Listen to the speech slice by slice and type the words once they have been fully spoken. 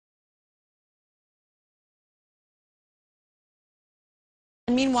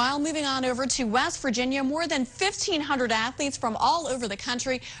Meanwhile, moving on over to West Virginia, more than 1,500 athletes from all over the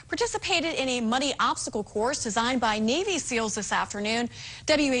country participated in a muddy obstacle course designed by Navy SEALs this afternoon.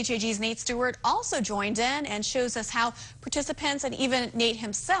 WHAG's Nate Stewart also joined in and shows us how participants and even Nate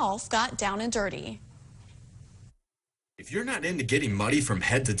himself got down and dirty. If you're not into getting muddy from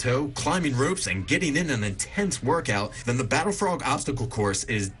head to toe, climbing ropes, and getting in an intense workout, then the BattleFrog obstacle course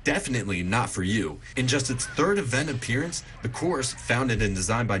is definitely not for you. In just its third event appearance, the course, founded and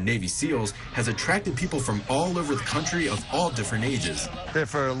designed by Navy SEALs, has attracted people from all over the country of all different ages. They're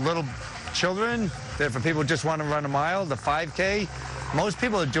for little children, they're for people who just want to run a mile, the 5K. Most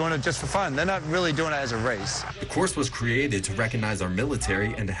people are doing it just for fun. They're not really doing it as a race. The course was created to recognize our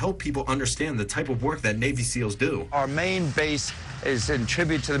military and to help people understand the type of work that Navy SEALs do. Our main base is in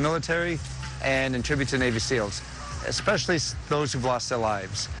tribute to the military and in tribute to Navy SEALs, especially those who've lost their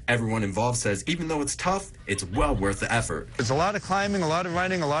lives. Everyone involved says even though it's tough, it's well worth the effort. There's a lot of climbing, a lot of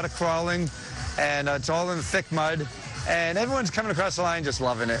running, a lot of crawling, and it's all in the thick mud. And everyone's coming across the line just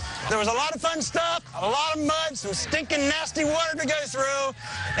loving it. There was a lot of fun stuff, a lot of mud, some stinking nasty water to go through,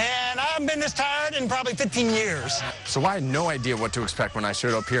 and I haven't been this tired in probably 15 years. So I had no idea what to expect when I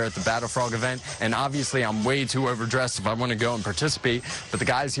showed up here at the BattleFrog event, and obviously I'm way too overdressed if I want to go and participate, but the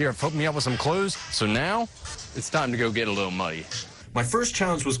guys here have hooked me up with some clothes, so now it's time to go get a little muddy. My first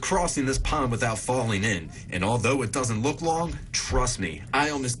challenge was crossing this pond without falling in, and although it doesn't look long, trust me, I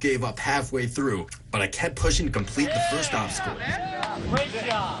almost gave up halfway through, but I kept pushing to complete the first obstacle.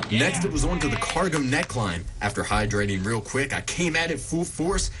 Next, it was on to the cargo neckline. After hydrating real quick, I came at it full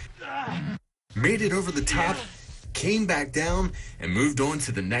force, made it over the top, came back down, and moved on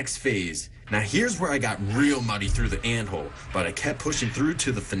to the next phase. Now here's where I got real muddy through the anthill, but I kept pushing through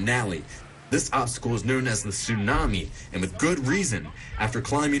to the finale. This obstacle is known as the tsunami, and with good reason. After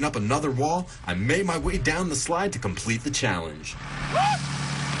climbing up another wall, I made my way down the slide to complete the challenge.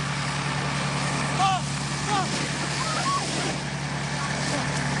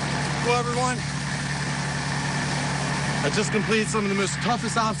 Hello everyone. I just completed some of the most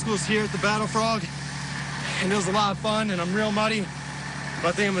toughest obstacles here at the BattleFrog, and it was a lot of fun, and I'm real muddy, but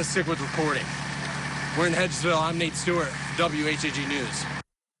I think I'm going to stick with reporting. We're in Hedgesville. I'm Nate Stewart, WHAG News.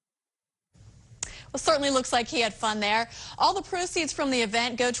 Well, certainly looks like he had fun there. All the proceeds from the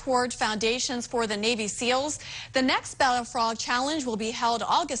event go toward foundations for the Navy SEALs. The next BattleFrog Challenge will be held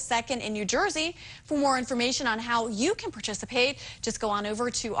August 2nd in New Jersey. For more information on how you can participate, just go on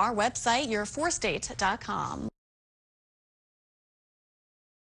over to our website, your4state.com.